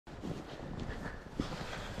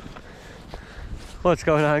What's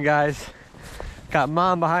going on, guys? Got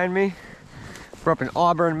Mom behind me. We're up in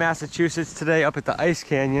Auburn, Massachusetts today, up at the Ice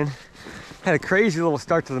Canyon. Had a crazy little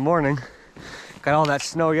start to the morning. Got all that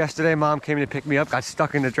snow yesterday. Mom came to pick me up, got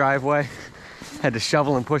stuck in the driveway. Had to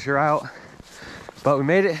shovel and push her out. But we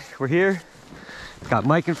made it, we're here. Got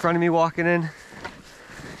Mike in front of me walking in.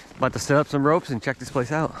 About to set up some ropes and check this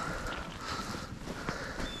place out.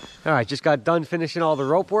 All right, just got done finishing all the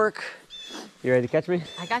rope work. You ready to catch me?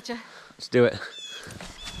 I gotcha. Let's do it.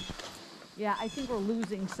 Yeah, I think we're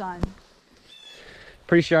losing sun.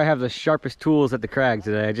 Pretty sure I have the sharpest tools at the crag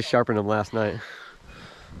today. I just sharpened them last night.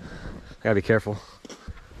 Gotta be careful.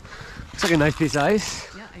 Looks like a nice piece of ice.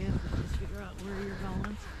 Yeah, I have to just figure out where you're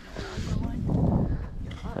going.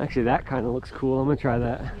 Actually, that kind of looks cool. I'm gonna try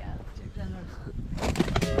that. Yeah, check that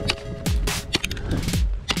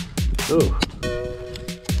out. Ooh.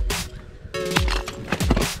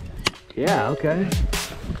 Yeah, okay.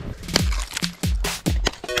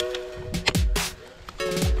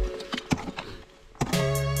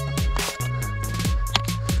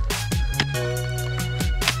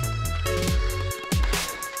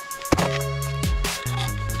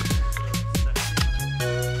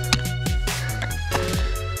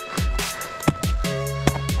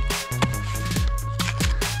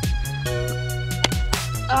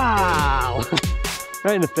 Ow!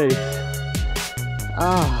 Right in the face.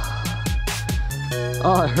 Ah.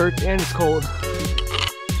 Oh, it hurts and it's cold.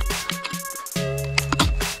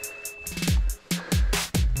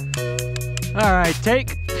 All right,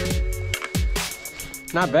 take.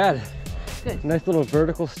 Not bad. Good. Nice little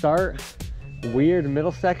vertical start, weird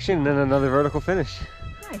middle section, and then another vertical finish.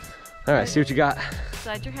 Nice. All right, see what you got.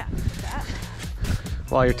 Inside your hat. That.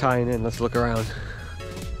 While you're tying in, let's look around.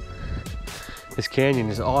 This canyon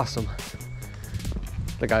is awesome.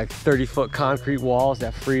 They got like 30-foot concrete walls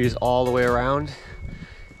that freeze all the way around.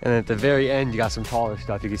 And then at the very end, you got some taller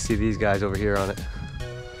stuff. You can see these guys over here on it.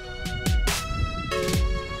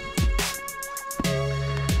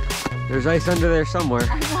 There's ice under there somewhere.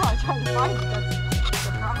 I know, I'm trying to find it. That's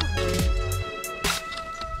the problem.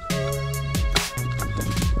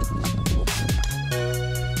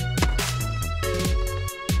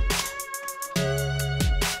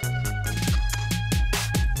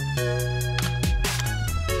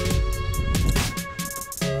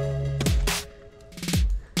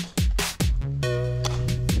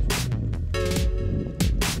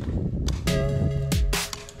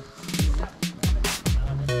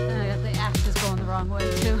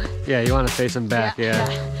 Yeah, you want to face them back, yeah.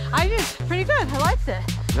 I did pretty good. I liked it.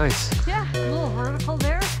 Nice. Yeah, a little vertical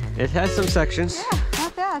there. It has some sections. Yeah,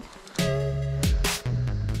 not bad.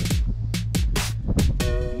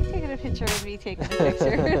 You taking a picture of me taking a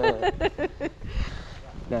picture?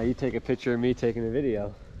 Now you take a picture of me taking a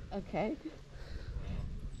video. Okay.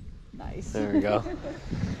 Nice. There we go.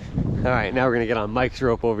 All right, now we're gonna get on Mike's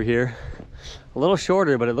rope over here. A little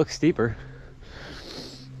shorter, but it looks steeper.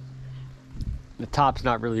 The top's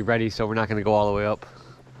not really ready, so we're not going to go all the way up.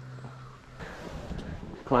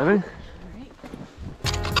 Climbing? All right.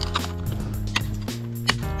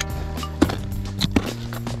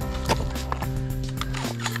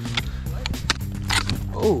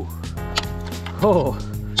 Oh. Oh.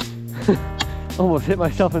 Almost hit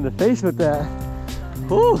myself in the face with that.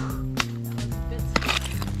 Ooh.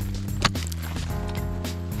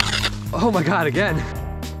 Oh my God, again.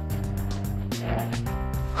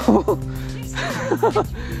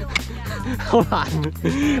 Hold on,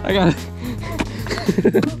 I got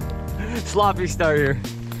sloppy start here.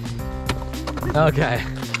 Okay.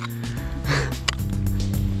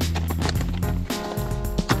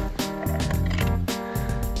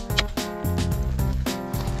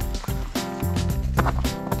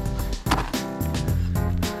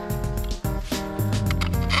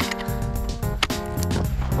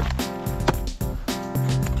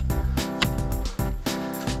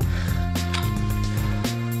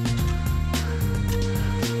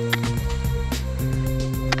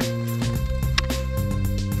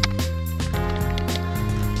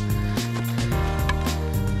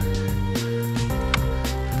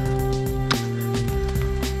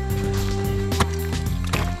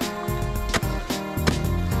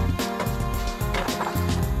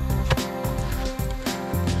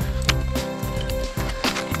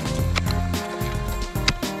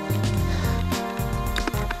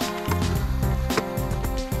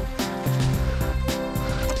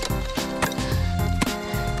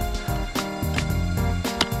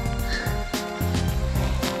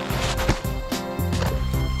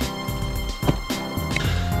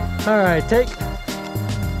 All right, take.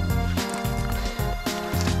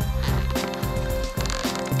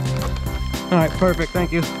 All right, perfect,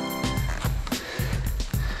 thank you.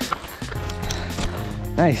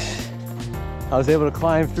 Nice. I was able to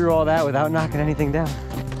climb through all that without knocking anything down.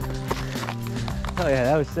 Oh yeah,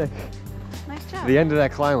 that was sick. Nice job. The end of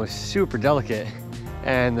that climb was super delicate,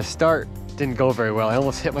 and the start didn't go very well. I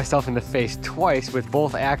almost hit myself in the face twice with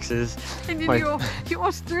both axes. And then you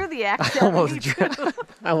almost threw the axe I at me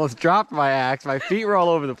I almost dropped my axe. My feet were all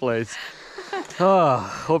over the place. Oh,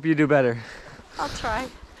 hope you do better. I'll try.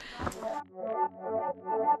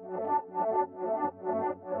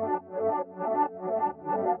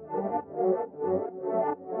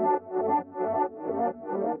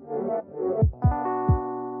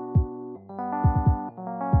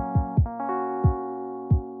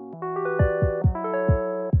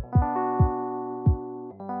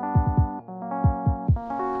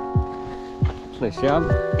 Nice job.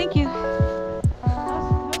 Thank you.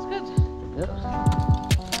 That was good. Yep.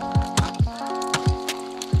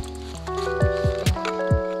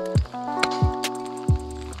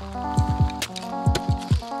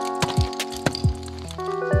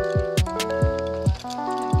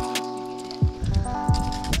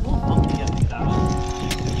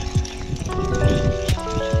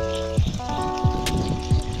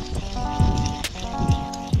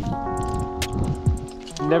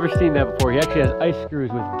 Never seen that before. He actually has ice screws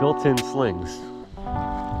with built-in slings.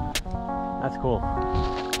 That's cool.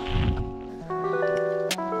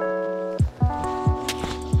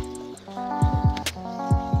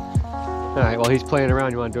 All right, while he's playing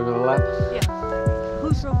around, you want to do another lap? Yeah.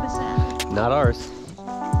 Whose rope is that? Not ours.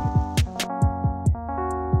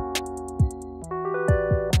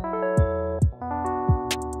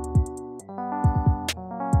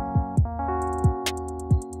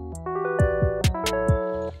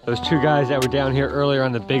 Those two guys that were down here earlier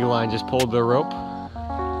on the big line just pulled their rope. I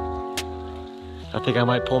think I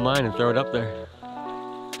might pull mine and throw it up there.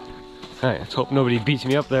 All right, let's hope nobody beats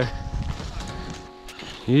me up there.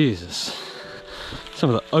 Jesus. Some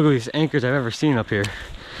of the ugliest anchors I've ever seen up here.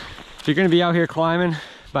 If you're gonna be out here climbing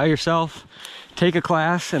by yourself, take a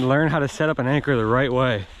class and learn how to set up an anchor the right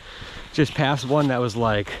way. Just passed one that was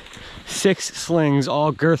like 6 slings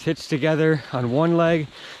all girth hitched together on one leg.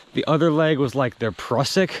 The other leg was like their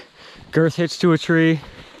prusik girth hitched to a tree.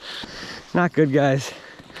 Not good, guys.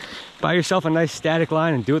 Buy yourself a nice static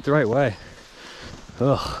line and do it the right way.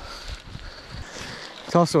 Ugh.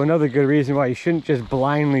 It's also another good reason why you shouldn't just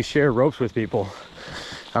blindly share ropes with people.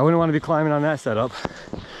 I wouldn't want to be climbing on that setup.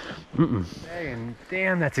 Hey, and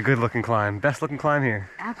damn, that's a good looking climb. Best looking climb here.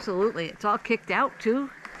 Absolutely. It's all kicked out too.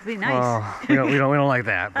 It'd be nice. Oh, we don't like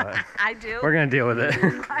that, but I do. we're gonna deal with it.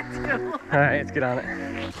 I do. All right, let's get on it.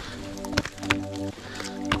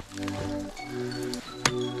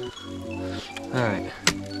 All right,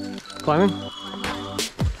 climbing.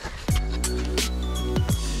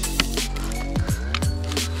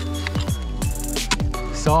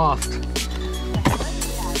 Soft.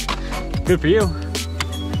 Good for you.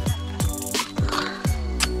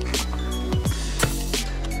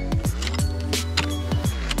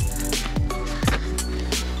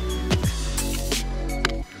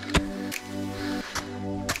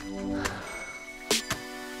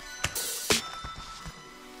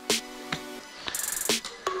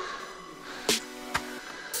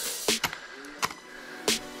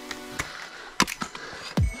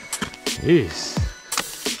 Jeez,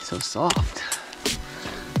 so soft.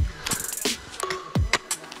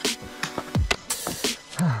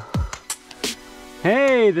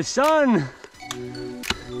 Hey, the sun!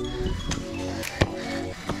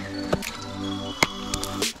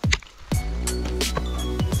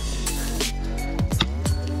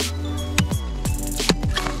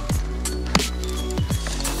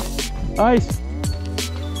 Ice!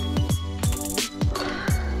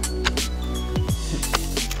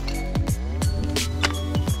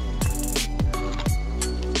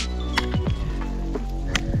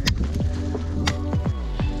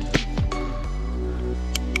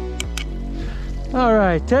 All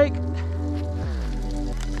right, take.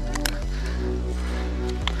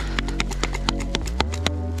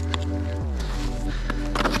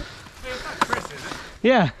 Chris, is it?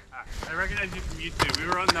 Yeah. I recognize you from YouTube. We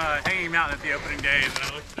were on the Hanging Mountain at the opening day, and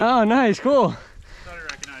I looked Oh, nice, cool. thought I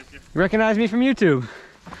recognized you. Recognize me from YouTube.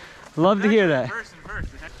 Love to hear that. Person first.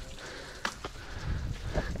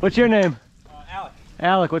 What's your name? Alec.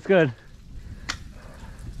 Alec, what's good?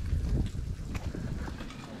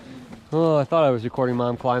 Oh, I thought I was recording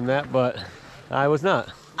Mom climb that, but I was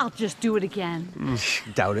not. I'll just do it again.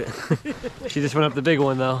 Doubt it. She just went up the big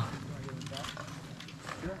one though.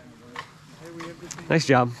 Nice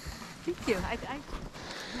job. Thank you.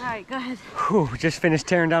 All right, go ahead. Whew, we just finished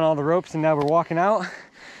tearing down all the ropes and now we're walking out.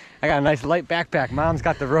 I got a nice light backpack. Mom's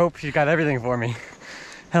got the rope. She's got everything for me.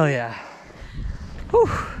 Hell yeah. Whew.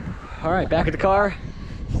 Whew. All right, back at the car.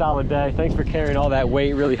 Solid day. Thanks for carrying all that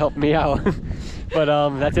weight, really helped me out. But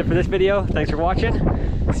that's it for this video. Thanks for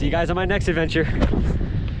watching. See you guys on my next adventure,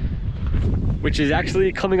 which is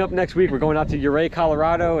actually coming up next week. We're going out to Ouray,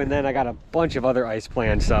 Colorado, and then I got a bunch of other ice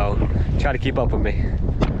plans, so try to keep up with me.